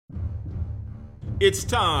It's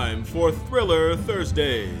time for Thriller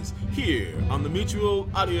Thursdays, here on the Mutual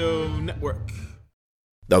Audio Network.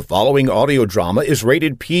 The following audio drama is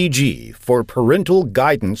rated PG for parental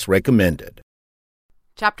guidance recommended.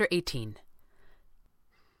 Chapter 18.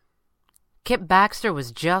 Kit Baxter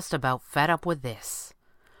was just about fed up with this.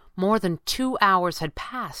 More than 2 hours had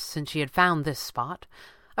passed since she had found this spot,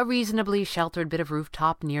 a reasonably sheltered bit of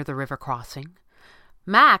rooftop near the river crossing.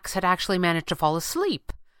 Max had actually managed to fall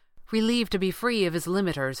asleep, relieved to be free of his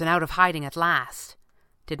limiters and out of hiding at last.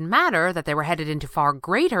 Didn't matter that they were headed into far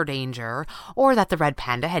greater danger, or that the red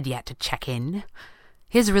panda had yet to check in.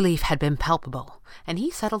 His relief had been palpable, and he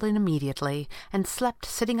settled in immediately, and slept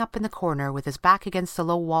sitting up in the corner with his back against the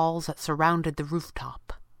low walls that surrounded the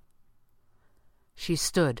rooftop. She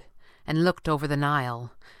stood and looked over the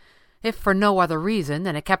Nile, if for no other reason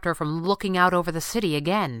than it kept her from looking out over the city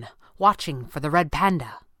again, watching for the red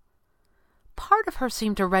panda. Part of her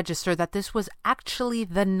seemed to register that this was actually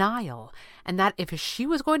the Nile, and that if she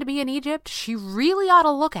was going to be in Egypt, she really ought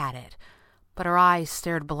to look at it. But her eyes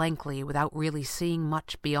stared blankly without really seeing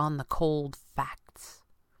much beyond the cold facts.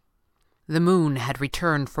 The moon had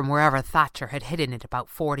returned from wherever Thatcher had hidden it about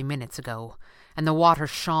 40 minutes ago, and the water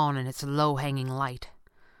shone in its low-hanging light.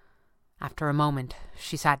 After a moment,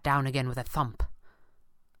 she sat down again with a thump,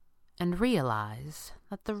 and realized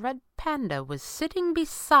that the red panda was sitting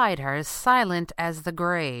beside her as silent as the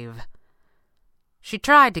grave. She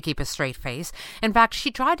tried to keep a straight face. In fact,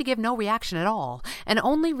 she tried to give no reaction at all, and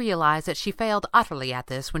only realized that she failed utterly at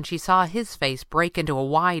this when she saw his face break into a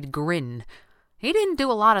wide grin. He didn't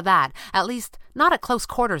do a lot of that, at least not at close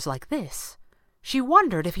quarters like this. She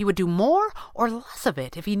wondered if he would do more or less of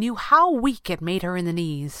it if he knew how weak it made her in the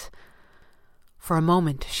knees. For a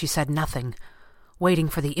moment she said nothing, waiting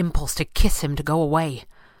for the impulse to kiss him to go away.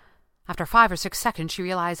 After 5 or 6 seconds, she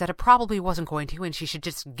realized that it probably wasn't going to, and she should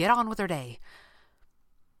just get on with her day.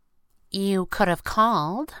 "You could have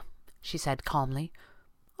called," she said calmly.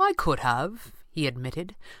 "I could have," he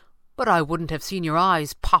admitted, "but I wouldn't have seen your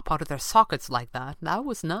eyes pop out of their sockets like that. That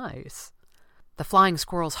was nice." The flying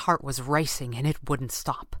squirrel's heart was racing, and it wouldn't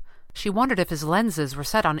stop. She wondered if his lenses were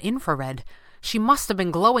set on infrared. She must have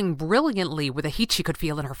been glowing brilliantly with the heat she could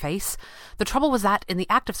feel in her face. The trouble was that, in the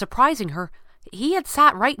act of surprising her, he had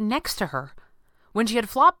sat right next to her. When she had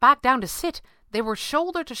flopped back down to sit, they were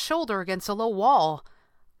shoulder to shoulder against a low wall.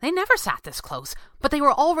 They never sat this close, but they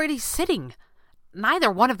were already sitting.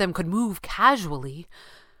 Neither one of them could move casually.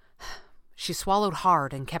 She swallowed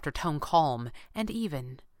hard and kept her tone calm and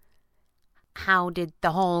even. "How did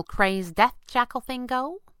the whole crazed death jackal thing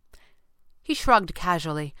go?" He shrugged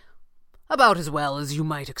casually. "About as well as you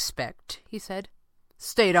might expect," he said.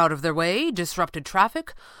 "Stayed out of their way, disrupted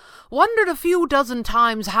traffic, wondered a few dozen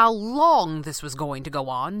times how long this was going to go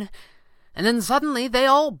on, and then suddenly they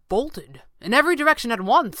all bolted, in every direction at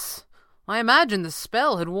once. I imagine the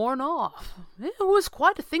spell had worn off. It was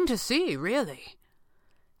quite a thing to see, really."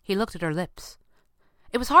 He looked at her lips.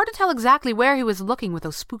 It was hard to tell exactly where he was looking with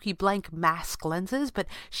those spooky blank mask lenses, but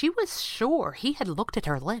she was sure he had looked at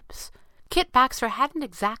her lips. Kit Baxter hadn't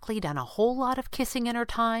exactly done a whole lot of kissing in her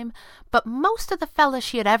time, but most of the fellas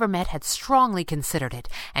she had ever met had strongly considered it,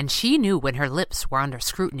 and she knew when her lips were under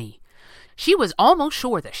scrutiny. She was almost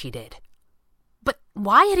sure that she did. But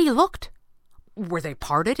why had he looked? Were they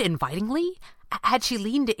parted invitingly? Had she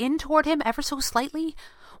leaned in toward him ever so slightly?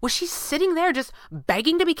 Was she sitting there just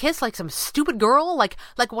begging to be kissed like some stupid girl, like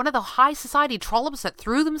one of the high society trollops that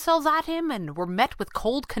threw themselves at him and were met with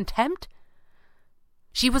cold contempt?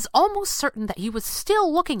 She was almost certain that he was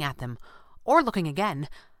still looking at them, or looking again.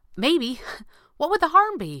 Maybe. What would the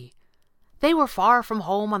harm be? They were far from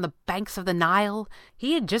home on the banks of the Nile.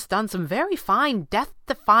 He had just done some very fine,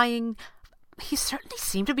 death-defying... He certainly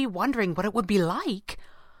seemed to be wondering what it would be like.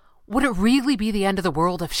 Would it really be the end of the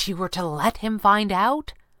world if she were to let him find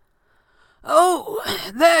out? "Oh,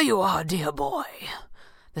 there you are, dear boy."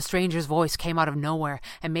 The stranger's voice came out of nowhere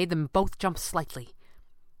and made them both jump slightly.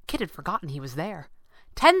 Kit had forgotten he was there.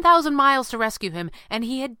 10,000 miles to rescue him, and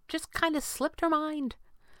he had just kind of slipped her mind.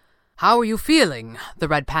 "How are you feeling?" the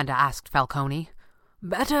red panda asked Falcone.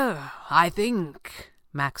 "Better, I think,"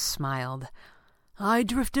 Max smiled. "I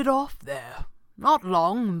drifted off there. Not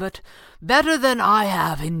long, but better than I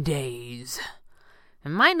have in days." "It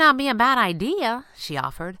might not be a bad idea," she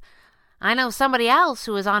offered. "I know somebody else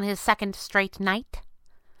who is on his second straight night."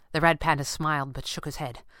 The red panda smiled but shook his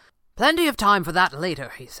head. "Plenty of time for that later,"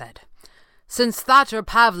 he said. "Since Thatcher,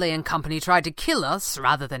 Pavley and company tried to kill us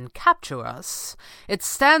rather than capture us, it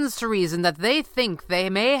stands to reason that they think they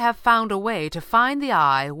may have found a way to find the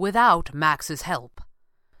eye without Max's help."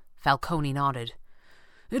 Falcone nodded.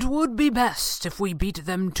 "It would be best if we beat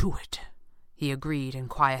them to it," he agreed in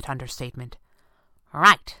quiet understatement.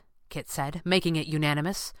 Right, Kit said, making it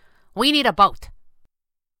unanimous. We need a boat.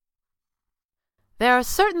 There are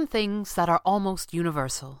certain things that are almost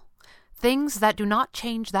universal, things that do not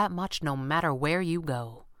change that much no matter where you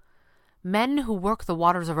go. Men who work the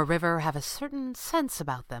waters of a river have a certain sense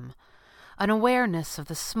about them, an awareness of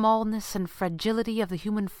the smallness and fragility of the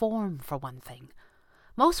human form, for one thing.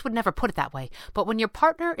 Most would never put it that way, but when your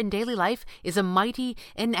partner in daily life is a mighty,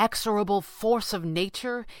 inexorable force of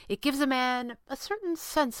nature, it gives a man a certain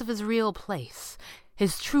sense of his real place,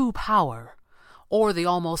 his true power, or the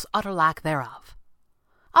almost utter lack thereof.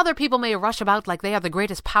 Other people may rush about like they are the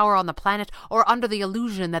greatest power on the planet, or under the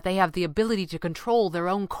illusion that they have the ability to control their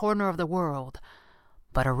own corner of the world.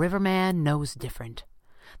 But a riverman knows different.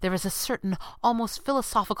 There is a certain, almost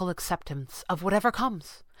philosophical acceptance of whatever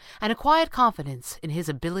comes, and a quiet confidence in his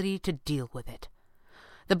ability to deal with it.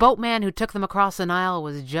 The boatman who took them across the Nile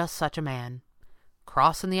was just such a man.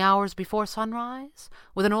 Cross in the hours before sunrise,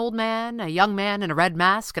 with an old man, a young man in a red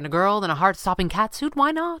mask, and a girl in a heart-stopping catsuit,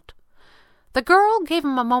 why not? The girl gave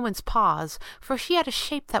him a moment's pause, for she had a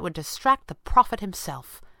shape that would distract the prophet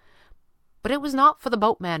himself. But it was not for the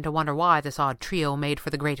boatman to wonder why this odd trio made for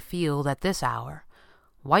the great field at this hour.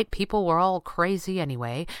 White people were all crazy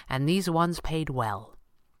anyway, and these ones paid well.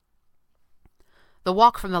 The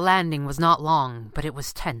walk from the landing was not long, but it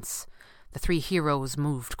was tense. The three heroes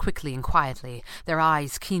moved quickly and quietly, their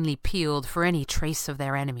eyes keenly peeled for any trace of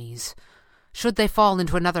their enemies. Should they fall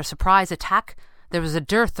into another surprise attack, there was a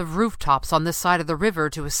dearth of rooftops on this side of the river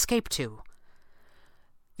to escape to.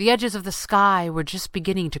 The edges of the sky were just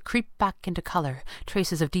beginning to creep back into color,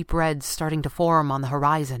 traces of deep reds starting to form on the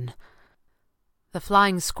horizon. The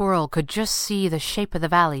flying squirrel could just see the shape of the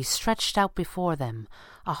valley stretched out before them,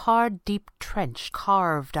 a hard, deep trench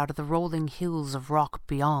carved out of the rolling hills of rock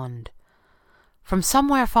beyond. From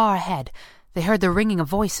somewhere far ahead, they heard the ringing of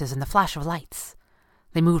voices and the flash of lights.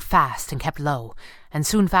 They moved fast and kept low, and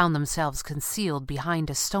soon found themselves concealed behind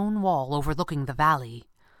a stone wall overlooking the valley.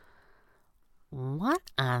 "What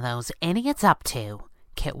are those idiots up to?"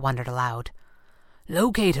 Kit wondered aloud.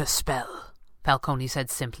 "Locator spell," Falcone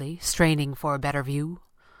said simply, straining for a better view.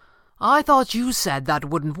 "I thought you said that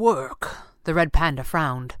wouldn't work." The red panda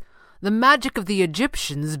frowned. "The magic of the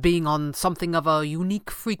Egyptians being on something of a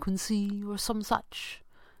unique frequency, or some such."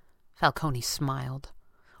 Falcone smiled.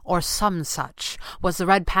 Or some such was the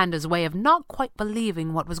red panda's way of not quite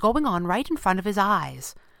believing what was going on right in front of his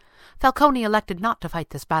eyes. Falcone elected not to fight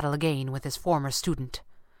this battle again with his former student.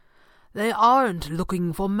 "They aren't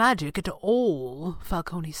looking for magic at all,"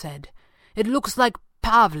 Falcone said. "It looks like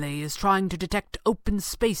Pavley is trying to detect open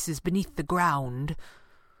spaces beneath the ground.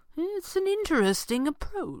 It's an interesting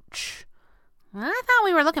approach." "I thought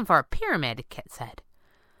we were looking for a pyramid," Kit said.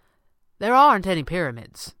 "There aren't any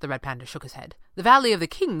pyramids," the red panda shook his head. "The Valley of the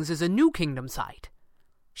Kings is a new kingdom site."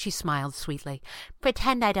 She smiled sweetly.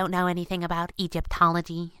 "Pretend I don't know anything about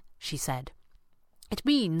Egyptology," she said. "It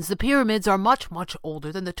means the pyramids are much, much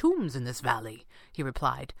older than the tombs in this valley," he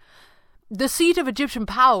replied. "The seat of Egyptian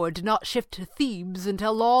power did not shift to Thebes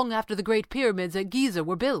until long after the great pyramids at Giza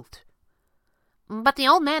were built." "But the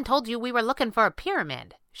old man told you we were looking for a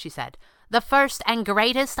pyramid," she said. "The first and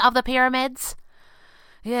greatest of the pyramids?"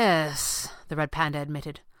 "Yes," the red panda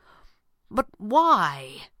admitted. "But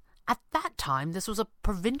why? At that time this was a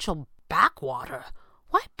provincial backwater.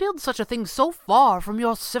 Why build such a thing so far from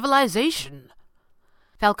your civilization?"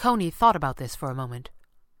 Falcone thought about this for a moment.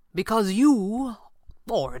 "Because you,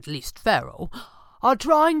 or at least Pharaoh, are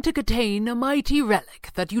trying to contain a mighty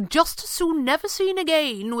relic that you'd just as soon never seen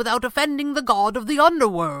again without offending the god of the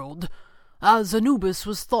underworld, as Anubis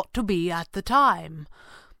was thought to be at the time."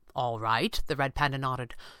 "All right," the red panda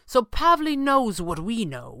nodded. "So Pavley knows what we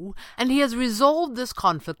know, and he has resolved this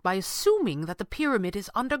conflict by assuming that the pyramid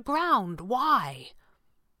is underground. Why?"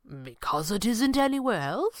 "Because it isn't anywhere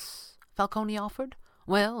else," Falcone offered.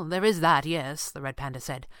 "Well, there is that, yes," the red panda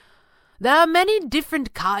said. "There are many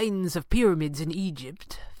different kinds of pyramids in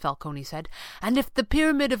Egypt," Falcone said, "and if the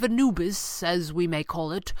Pyramid of Anubis, as we may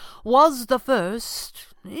call it, was the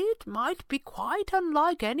first, it might be quite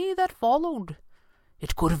unlike any that followed.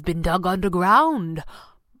 It could have been dug underground,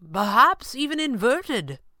 perhaps even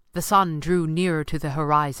inverted." The sun drew nearer to the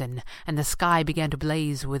horizon, and the sky began to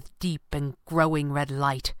blaze with deep and growing red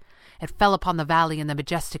light. It fell upon the valley and the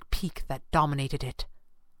majestic peak that dominated it.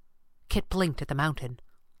 Kit blinked at the mountain.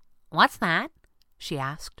 "What's that?" she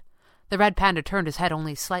asked. The red panda turned his head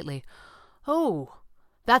only slightly. "Oh,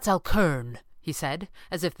 that's Alkern," he said,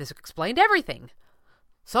 as if this explained everything.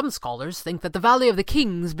 "Some scholars think that the Valley of the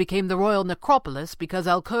Kings became the royal necropolis because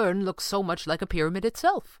Alkern looks so much like a pyramid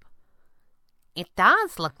itself." "It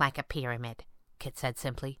does look like a pyramid," Kit said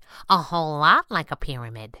simply. "A whole lot like a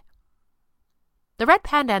pyramid." The red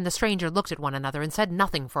panda and the stranger looked at one another and said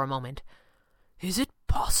nothing for a moment. "Is it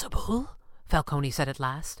possible?" Falcone said at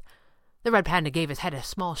last. The red panda gave his head a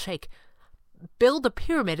small shake. "Build a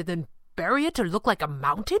pyramid and then bury it to look like a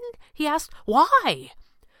mountain?" he asked. "Why?"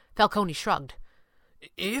 Falcone shrugged.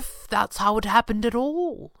 "If that's how it happened at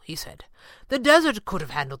all," he said. "The desert could have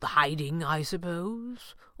handled the hiding, I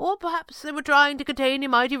suppose. Or perhaps they were trying to contain a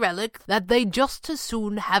mighty relic that they'd just as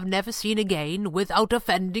soon have never seen again without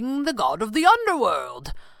offending the god of the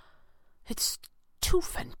underworld." "It's too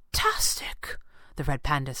fantastic," the red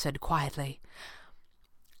panda said quietly.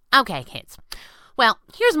 "Okay, kids. Well,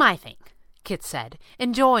 here's my thing," Kit said,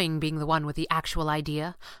 enjoying being the one with the actual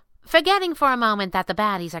idea. "Forgetting for a moment that the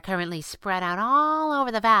baddies are currently spread out all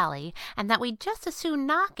over the valley, and that we'd just as soon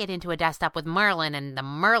not get into a dust-up with Merlin and the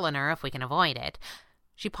Merliner if we can avoid it."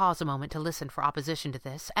 She paused a moment to listen for opposition to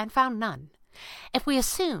this, and found none. "If we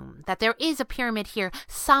assume that there is a pyramid here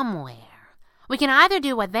somewhere, we can either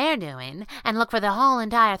do what they're doing and look for the whole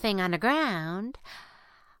entire thing underground,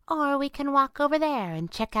 or we can walk over there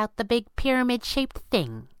and check out the big pyramid-shaped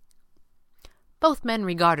thing." Both men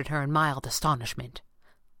regarded her in mild astonishment.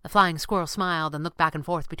 The flying squirrel smiled and looked back and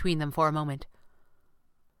forth between them for a moment.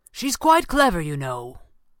 "She's quite clever, you know,"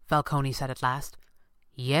 Falcone said at last.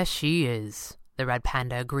 "Yes, she is," the red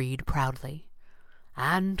panda agreed proudly.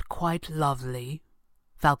 "And quite lovely,"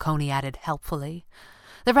 Falcone added helpfully.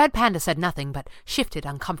 The red panda said nothing, but shifted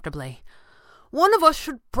uncomfortably. "One of us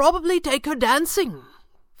should probably take her dancing,"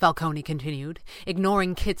 Falcone continued,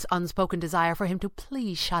 ignoring Kit's unspoken desire for him to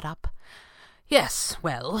please shut up. "Yes,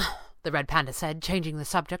 well," the red panda said, changing the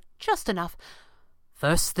subject just enough.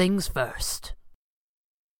 "First things first."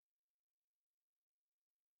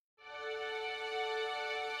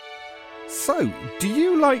 So, do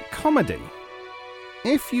you like comedy?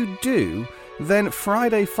 If you do, then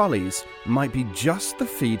Friday Follies might be just the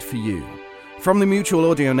feed for you. From the Mutual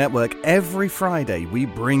Audio Network, every Friday we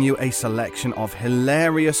bring you a selection of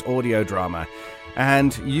hilarious audio drama,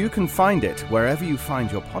 and you can find it wherever you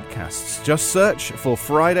find your podcasts. Just search for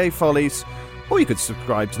Friday Follies, or you could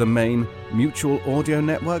subscribe to the main Mutual Audio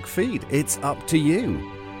Network feed. It's up to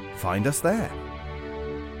you. Find us there.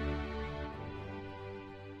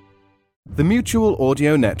 The Mutual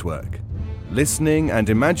Audio Network. Listening and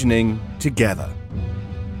imagining together.